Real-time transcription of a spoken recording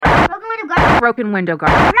Broken Window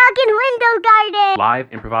Garden. Broken Window Garden.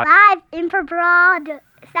 Live improv. Live improv.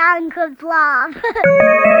 Sound good love.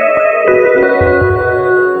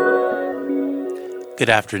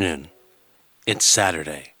 Good afternoon. It's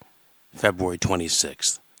Saturday, February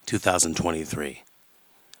 26th, 2023,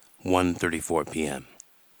 1:34 p.m.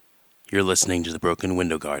 You're listening to the Broken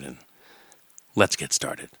Window Garden. Let's get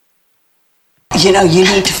started. You know, you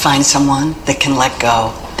need to find someone that can let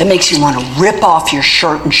go, that makes you want to rip off your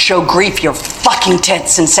shirt and show grief your fucking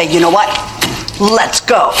tits and say, you know what? Let's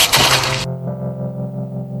go.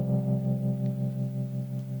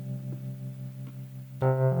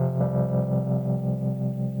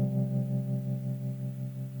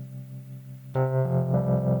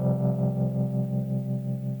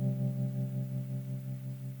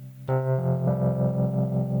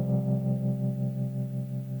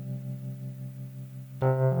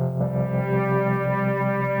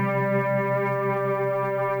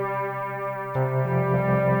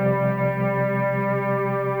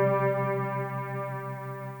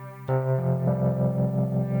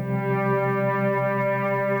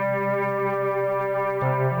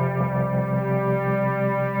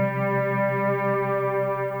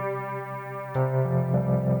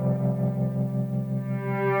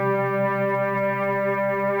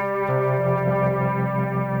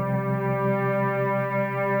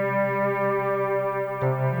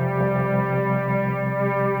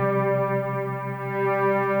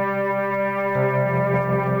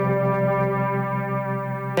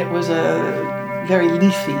 It was a very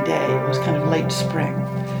leafy day. It was kind of late spring.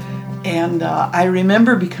 And I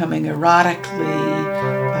remember becoming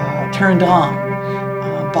erotically turned on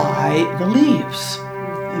by the leaves,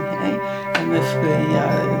 okay? And the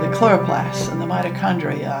chloroplasts and the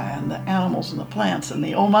mitochondria and the animals and the plants and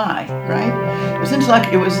the oh my, right? It was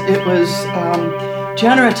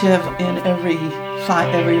generative in every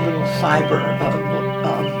little fiber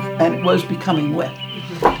and it was becoming wet.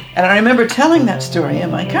 And I remember telling that story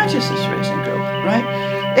in my consciousness raising group, right?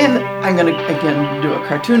 And I'm going to, again, do a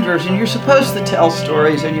cartoon version. You're supposed to tell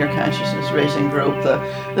stories in your consciousness raising group.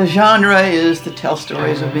 The genre is to tell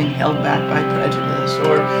stories of being held back by prejudice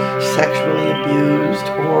or sexually abused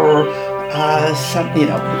or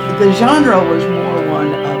the genre was more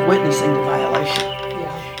one of witnessing the violation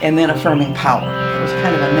and then affirming power. It was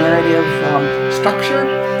kind of a narrative structure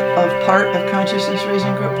of part of consciousness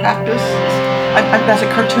raising group practice. That's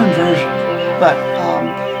a cartoon version, but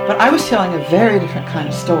I was telling a very different kind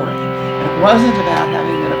of story. And it wasn't about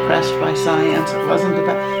having been oppressed by science.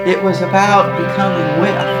 It was about becoming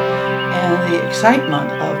with and the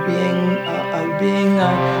excitement of being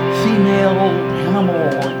a female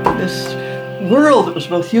animal in this world that was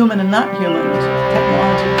both human and not human, it was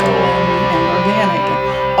technological and organic,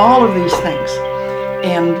 and all of these things,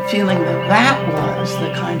 and feeling that was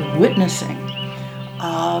the kind of witnessing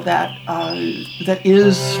that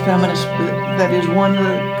is feminist, that is one of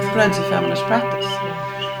the threads of feminist practice.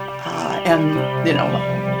 And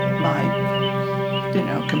my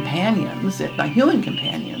companions, my human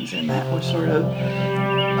companions in that were sort of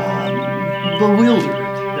bewildered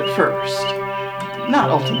at first. Not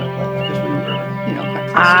ultimately, because we were, quite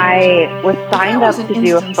close. I was signed up to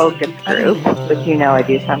do a focus group, which I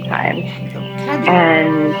do sometimes.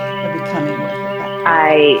 And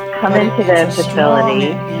I come into the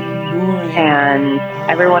facility and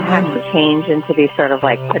everyone has to change into these sort of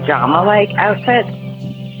like pajama-like outfits.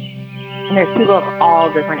 And there's people of all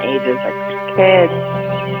different ages, like kids,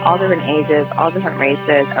 all different ages, all different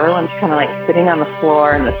races. Everyone's kind of like sitting on the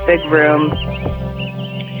floor in this big room.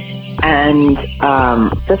 And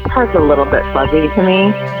this part's a little bit fuzzy to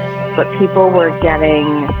me, but people were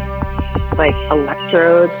getting like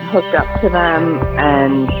electrodes hooked up to them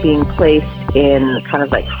and being placed in kind of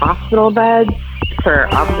like hospital beds for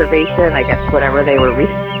observation, I guess whatever they were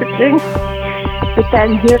researching. But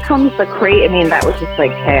then here comes the that was just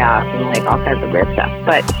like chaos and like all kinds of weird stuff.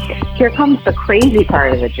 But here comes the crazy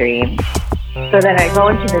part of the dream. So then I go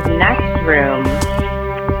into this next room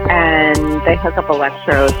and they hook up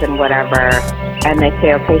electrodes and whatever, and they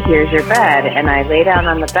say, okay, here's your bed. And I lay down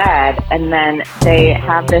on the bed, and then they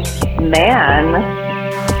have this man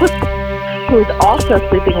who's also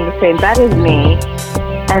sleeping in the same bed as me.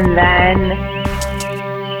 And then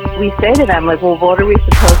we say to them, like, well, what are we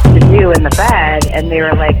supposed to do in the bed? And they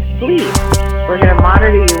were like, sleep. We're going to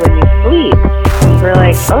monitor you when you sleep. We're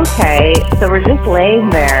like, okay. So we're just laying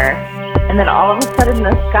there. And then all of a sudden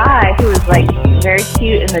this guy who was like very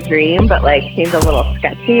cute in the dream, but like seemed a little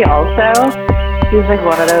sketchy also. He was like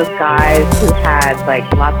one of those guys who had like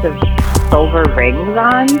lots of silver rings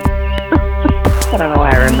on. I don't know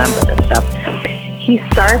why I remember this stuff. He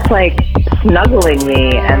starts like snuggling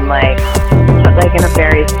me and like like in a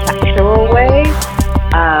very sexual way.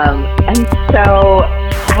 And so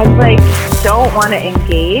I like don't want to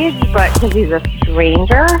engage, but because he's a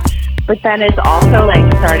stranger, but then it's also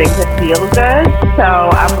like starting to feel good. So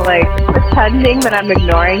I'm like pretending that I'm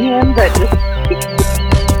ignoring him, but just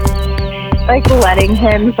like letting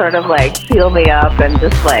him sort of like feel me up and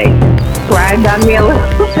just like grind on me a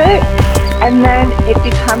little bit. And then it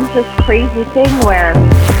becomes this crazy thing where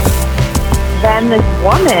then this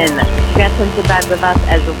woman gets into bed with us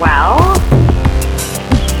as well.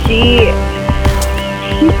 She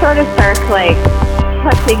sort of starts like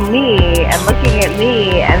touching me and looking at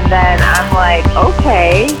me, and then I'm like,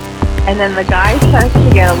 okay. And then the guy starts to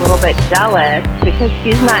get a little bit jealous because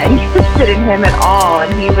she's not interested in him at all.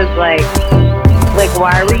 And he was like,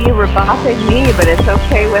 why were you rebuffing me? But it's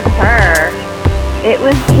okay with her. It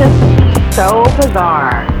was just so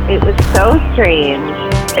bizarre. It was so strange.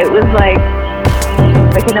 It was like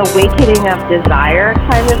an awakening of desire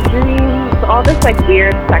kind of dream. So all this like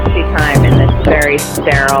weird sexy time in this very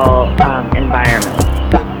sterile environment.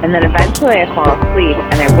 And then eventually I fall asleep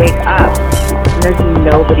and I wake up and there's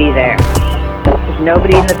nobody there. There's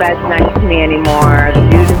nobody in the bed next to me anymore. The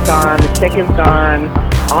dude is gone. The chick is gone.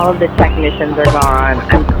 All of the technicians are gone.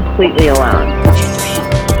 I'm completely alone.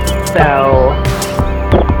 So...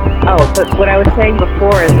 Oh, but what I was saying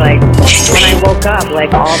before is like when I woke up,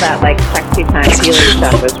 like all that like sexy time feeling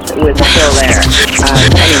stuff was still there.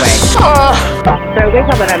 Anyway, so I wake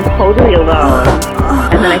up and I'm totally alone,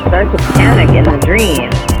 and then I start to panic in the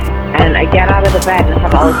dream, and I get out of the bed and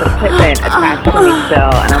have all this equipment attached to me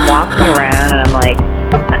still, and I'm walking around and I'm like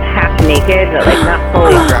half naked, but like not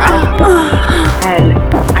fully dressed, and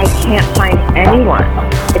I can't find anyone.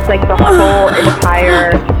 It's like the whole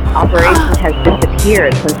entire operation has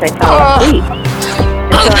disappeared since I fell asleep.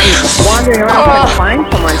 And so I'm wandering around trying to find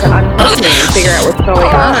someone to unhook me and figure out what's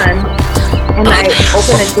going on. And I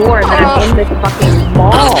open a door and then I'm in this fucking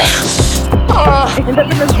mall. I end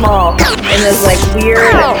up in this mall in this like weird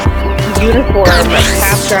uniform,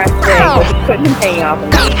 half-dressed thing with equipment hanging off of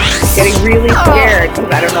me. Getting really scared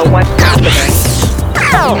because I don't know what's happening.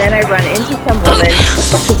 And then I run into some woman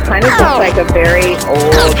who kind of looks like a very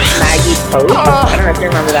old Maggie Post. I don't know if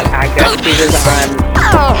you remember that actress. She was on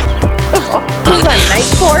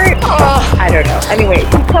Night Court. I don't know. Anyway,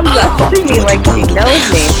 she comes up to me like she knows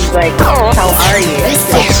me. She's like, how are you? It's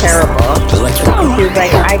terrible. And she was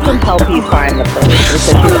like, I can help you find the place. And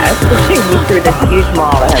so she was escorting me through this huge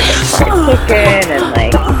mall that has like fried chicken and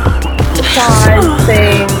like massage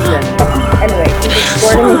things. And anyway, she's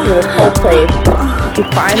escorting me through this whole place. She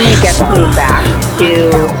finally gets me back to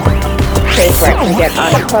the place where I can get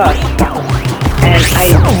unhooked. And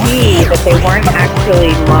I see that they weren't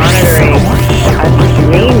actually monitoring us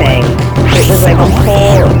dreaming. It was like a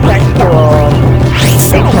whole sexual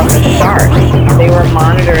thing from the start. They were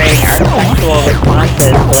monitoring our sexual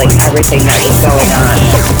responses to like everything that was going on.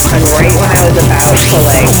 And right when I was about to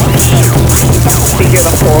like figure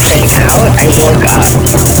the whole thing out, I woke up.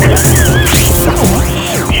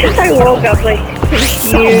 I woke up like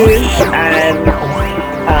confused and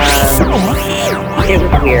it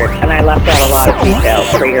was weird, and I left out a lot of details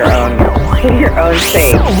for your own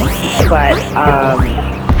sake. But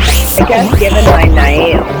I guess given my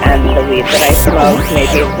night and the weed that I smoked,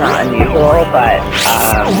 maybe it's not unusual. But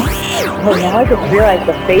well, now I just realized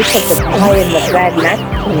the face of the guy in the bed next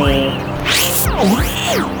to me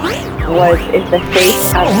is the face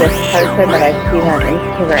of this person that I've seen on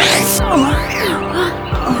Instagram.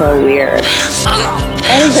 So weird.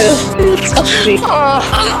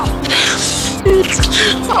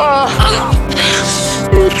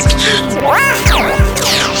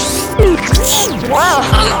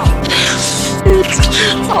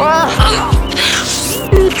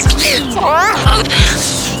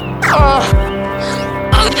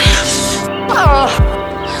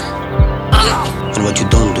 And what you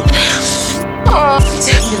don't do.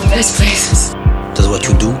 Take me to the best places. That's what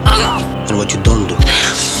you do. And what you don't do.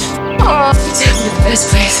 Take me to the best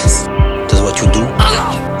places. That's what you do.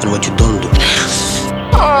 And what you don't do.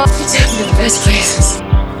 Take me to the best places.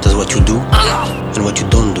 That's what you do. And what you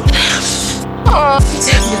don't do. Take me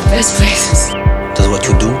to the best places. That's what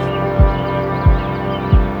you do.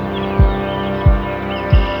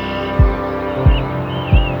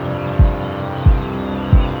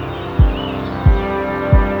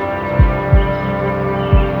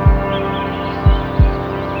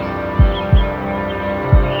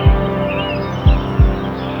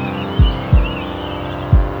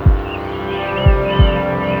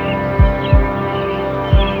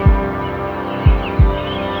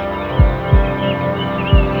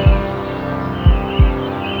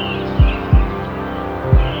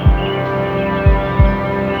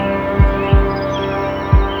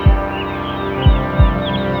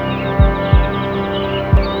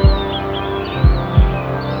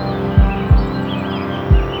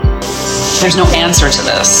 there's no answer to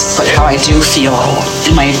this, but how I do feel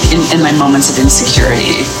in my moments of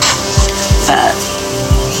insecurity that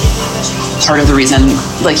part of the reason,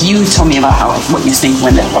 like you told me about what you think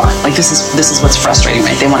women want. Like this is what's frustrating,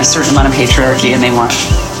 right? They want a certain amount of patriarchy and they want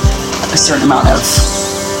a certain amount of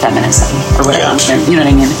feminism or whatever. Yeah. You know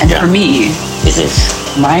what I mean? And for me,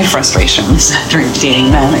 my frustrations during dating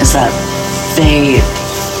men is that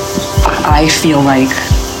I feel like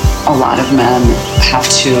a lot of men have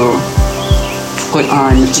to put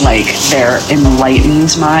on like their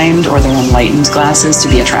enlightened mind or their enlightened glasses to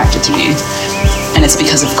be attracted to me. And it's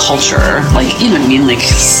because of culture, like, you know what I mean? Like,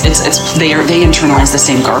 they internalize the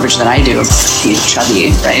same garbage that I do, being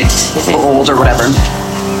chubby, right? Or old or whatever.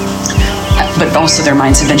 But also their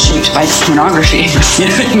minds have been shaped by pornography,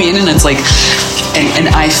 you know what I mean? And it's like,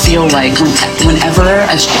 and I feel like whenever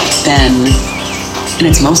I've been, and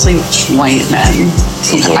it's mostly white men,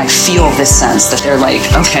 I feel this sense that they're like,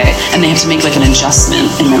 okay, and they have to make like an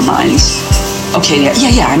adjustment in their mind. Okay,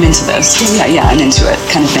 yeah, I'm into this. Yeah, I'm into it,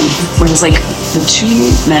 kind of thing. Whereas like the two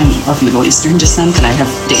men of Middle Eastern descent that I have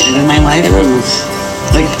dated in my life,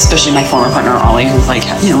 like especially my former partner Ollie, who like,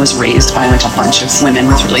 you know, was raised by like a bunch of women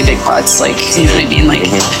with really big butts, like, you know what I mean? Like,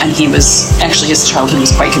 and he was, actually his childhood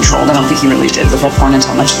was quite controlled. I don't think he really did look at porn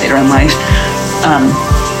until much later in life.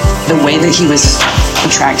 The way that he was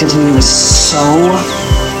attracted to me was so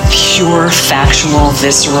pure, factual,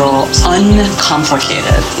 visceral,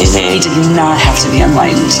 uncomplicated. He did not have to be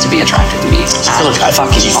enlightened to be attracted to me. Do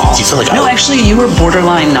you feel like No, actually, you were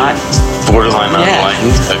borderline not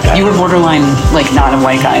enlightened? Okay. You were borderline, like, not a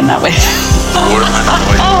white guy in that way. Borderline not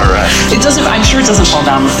white, all right. It doesn't, I'm sure it doesn't fall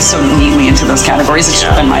down so neatly into those categories. It's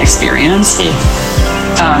just been my experience.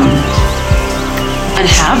 And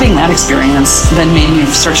having that experience then made me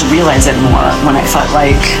start to realize it more when I felt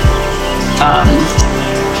like,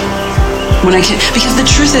 because the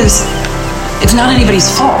truth is, it's not anybody's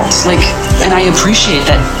fault. Like, and I appreciate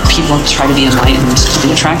that people try to be enlightened to be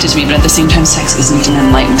attracted to me, but at the same time, sex isn't an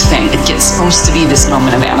enlightened thing. It gets supposed to be this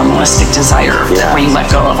moment of animalistic desire where you let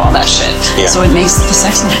go of all that shit. So it makes the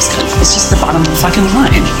sex not as good. It's just the bottom of the fucking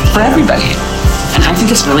line for everybody. And I think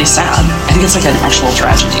it's really sad. I think it's like an actual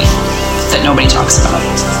tragedy that nobody talks about.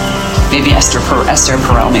 Maybe Esther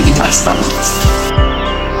Perel maybe talks about it.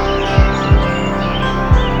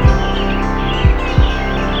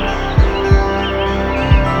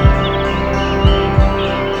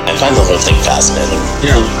 I find the whole thing fascinating.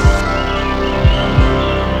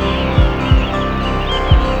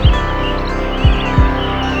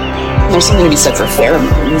 There's something to be said for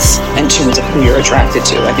pheromones in terms of who you're attracted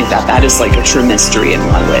to. I think that is like a true mystery in a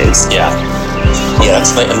lot of ways. Yeah,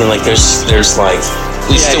 it's like, I mean, like there's like,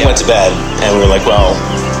 we still went to bed and we were like, well,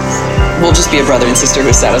 we'll just be a brother and sister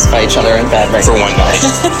who satisfy each other in bed, right? For one night.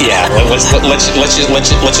 Yeah, let's just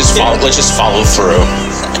follow through.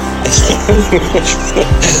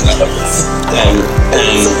 and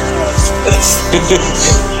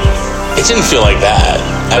it didn't feel like that.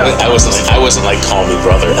 I wasn't like, call me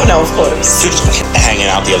brother. No, of course. Hanging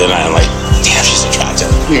out the other night, I'm like, damn, she's attractive.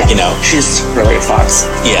 Yeah. You know, she's really a fox.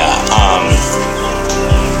 Yeah.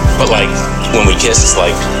 But like when we kiss, it's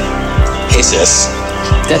like, hey sis,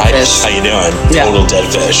 dead fish. How you doing? Yeah. Total dead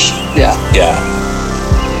fish. Yeah. Yeah.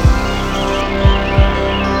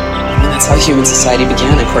 That's how human society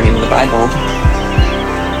began, according to the Bible.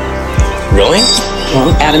 Really?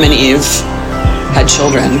 Well, Adam and Eve had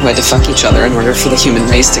children who had to fuck each other in order for the human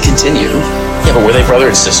race to continue. Yeah, but were they brother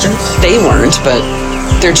and sister? They weren't, but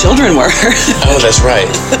their children were. Oh, that's right.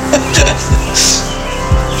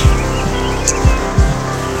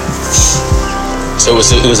 So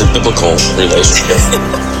it was a biblical relationship.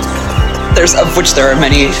 Of which there are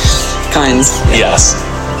many kinds. Yes.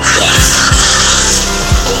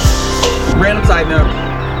 Random side note.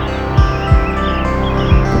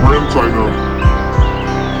 Random side note.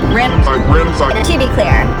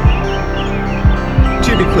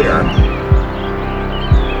 To be clear.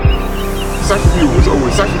 Sex with you was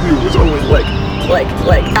always like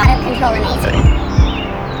Out of control amazing.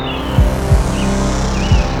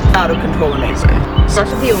 out of control amazing.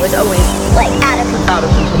 Sex with you was always like out of control.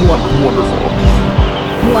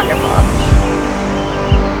 Wonderful.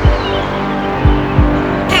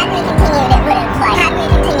 Had we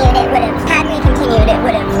continued, it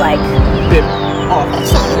would have like Been off the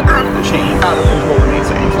chain. Out of control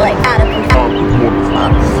amazing. like out of control.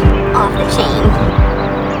 Wonderful. Off the chain.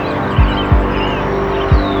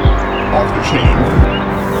 Off the chain.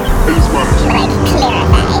 I just wanted to Like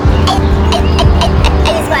clarify.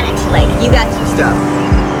 I just wanted to like you got some stuff.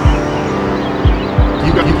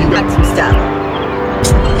 you got Some stuff.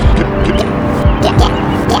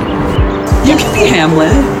 You can be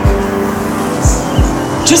Hamlet.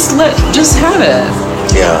 just have it.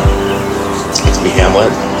 Yeah. To be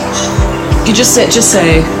Hamlet. You just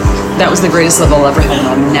say, that was the greatest love I'll ever have, and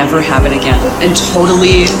I'll never have it again. And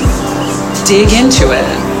totally dig into it.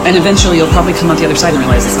 And eventually you'll probably come out the other side and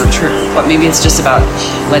realize it's not true. But maybe it's just about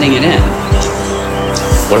letting it in.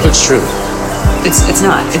 What if it's true? It's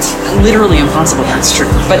not. It's literally impossible that it's true.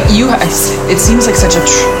 But it seems like such a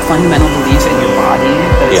fundamental belief in your body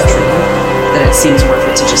that it's true, that it seems worth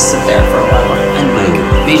it to just sit there for a while and like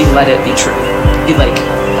maybe let it be true. Be like,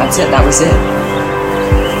 that's it. That was it.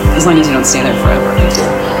 As long as you don't stay there forever.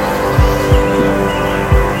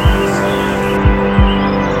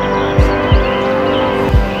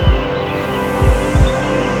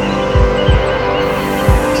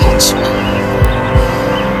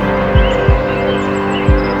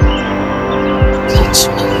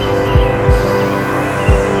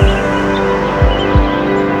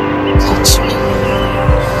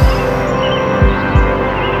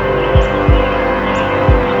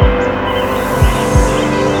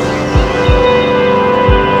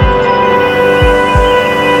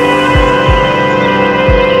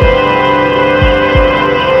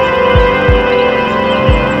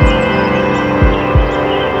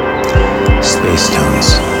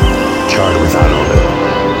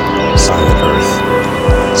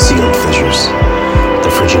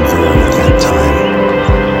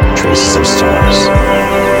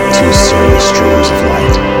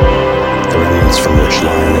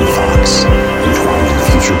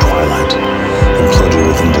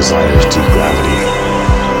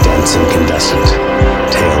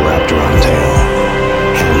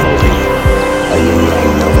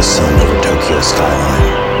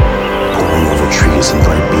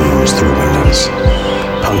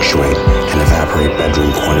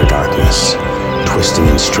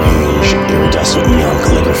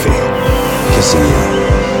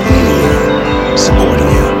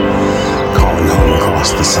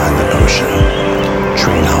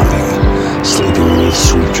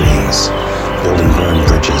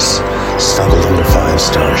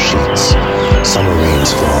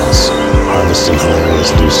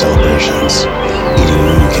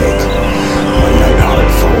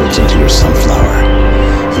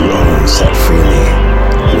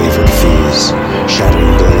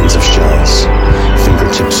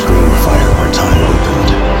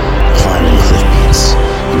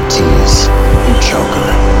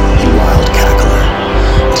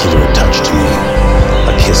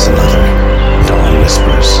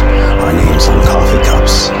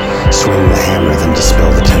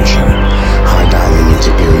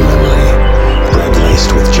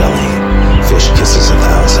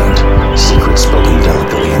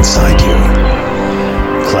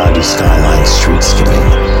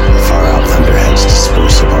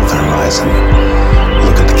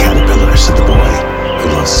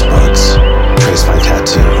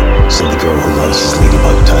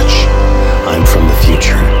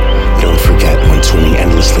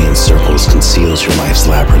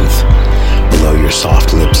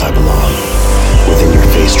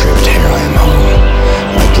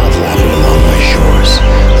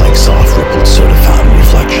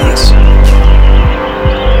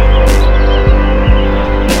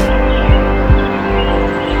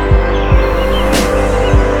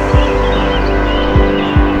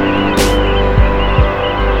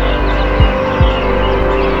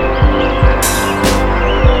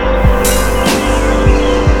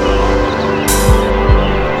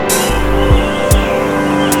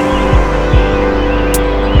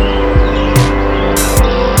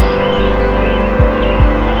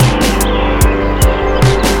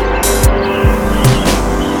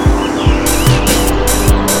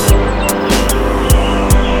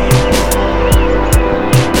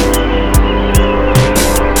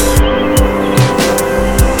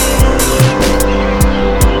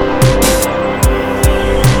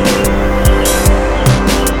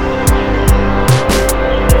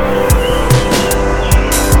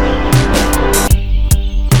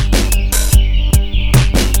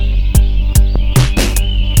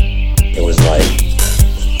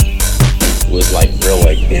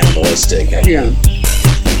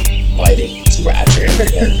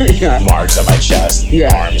 Marks on my chest,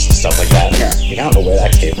 arms and stuff like that. Like, I don't know where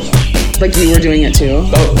that came from. Like you were doing it too?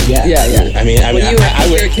 Oh yeah. I mean,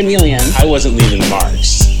 you're a chameleon. I wasn't leaving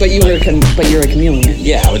marks. But you're a chameleon.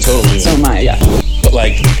 Yeah, I would totally. So am I. Yeah. But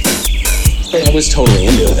like, I was totally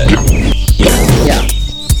into it. You know? Yeah.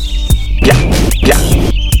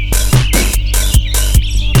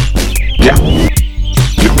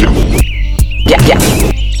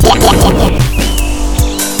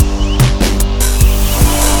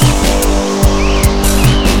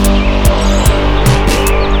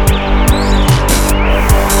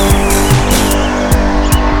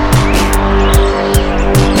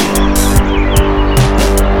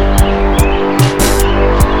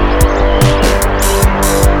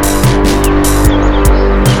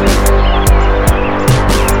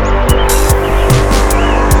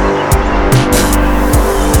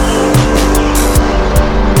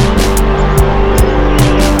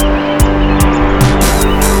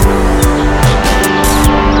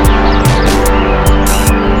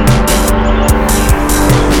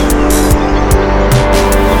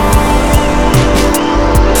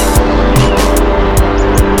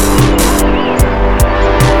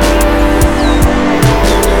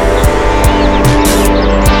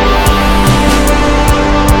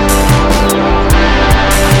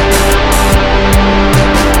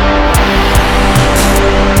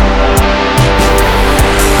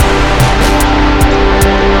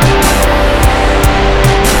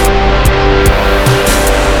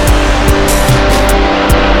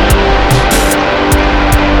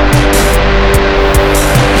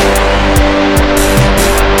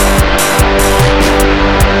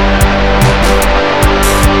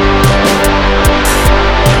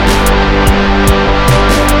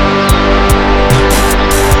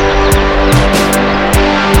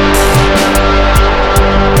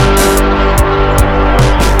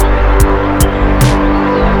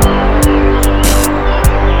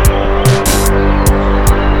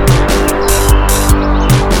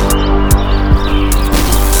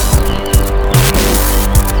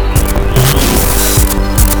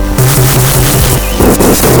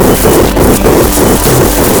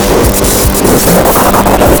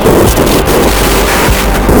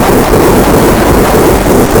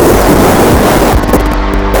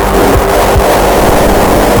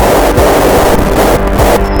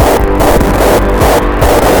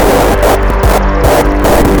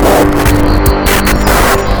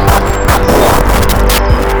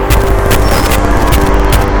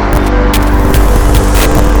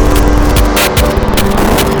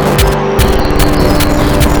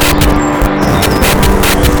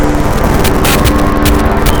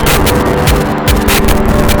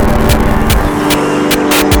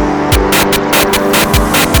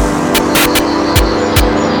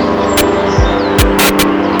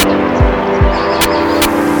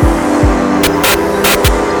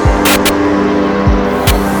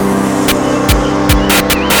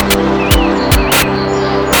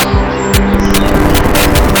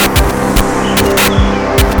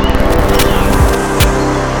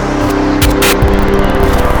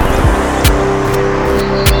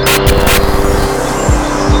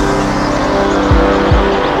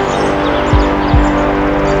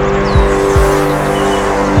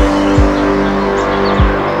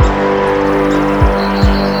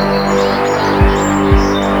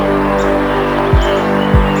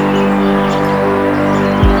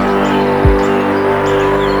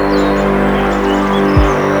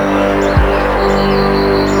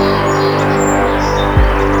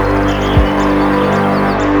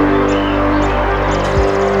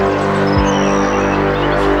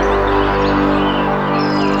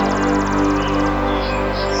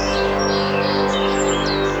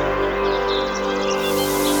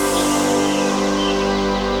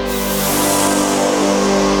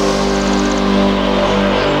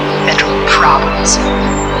 problems.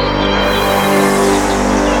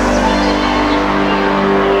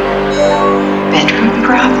 Bedroom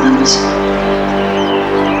problems?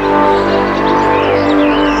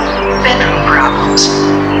 Bedroom problems.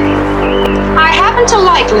 I happen to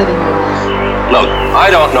like living alone. Look, I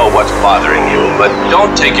don't know what's bothering you, but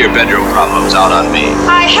don't take your bedroom problems out on me.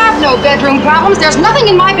 I have no bedroom problems. There's nothing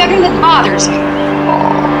in my bedroom that bothers me.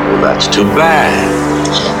 Oh, that's too bad.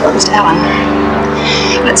 Mr. Allen,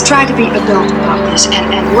 let's try to be adult about this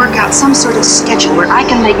and work out some sort of schedule where I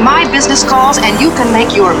can make my business calls and you can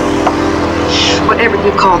make your, whatever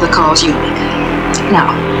you call the calls you make.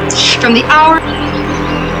 Now, from the hour...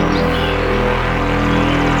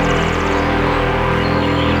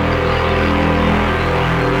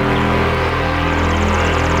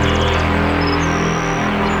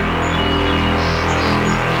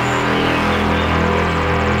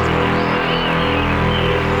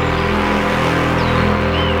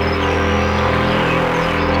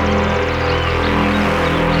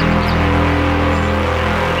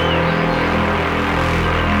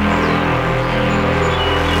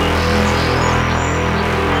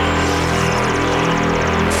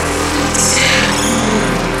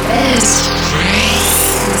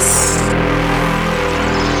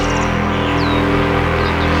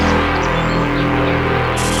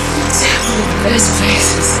 Best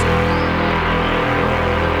places.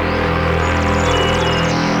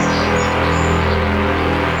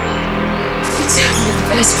 Tell me the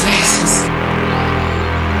best places.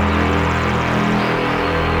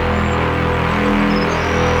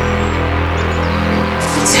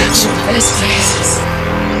 Tell me the best places.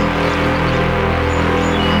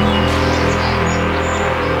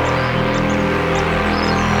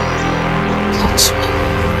 Touch me.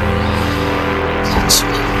 Touch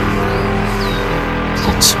me.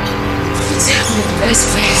 Touch me. Tell me the best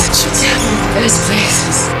places. Tell me the best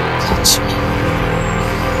places. Touch me.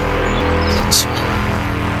 Touch me.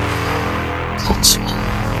 Touch me.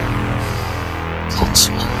 Touch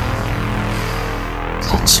me.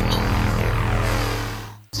 Touch me.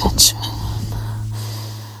 Touch me.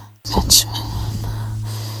 Touch me.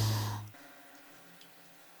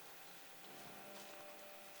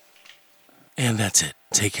 And that's it.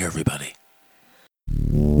 Take care, everybody.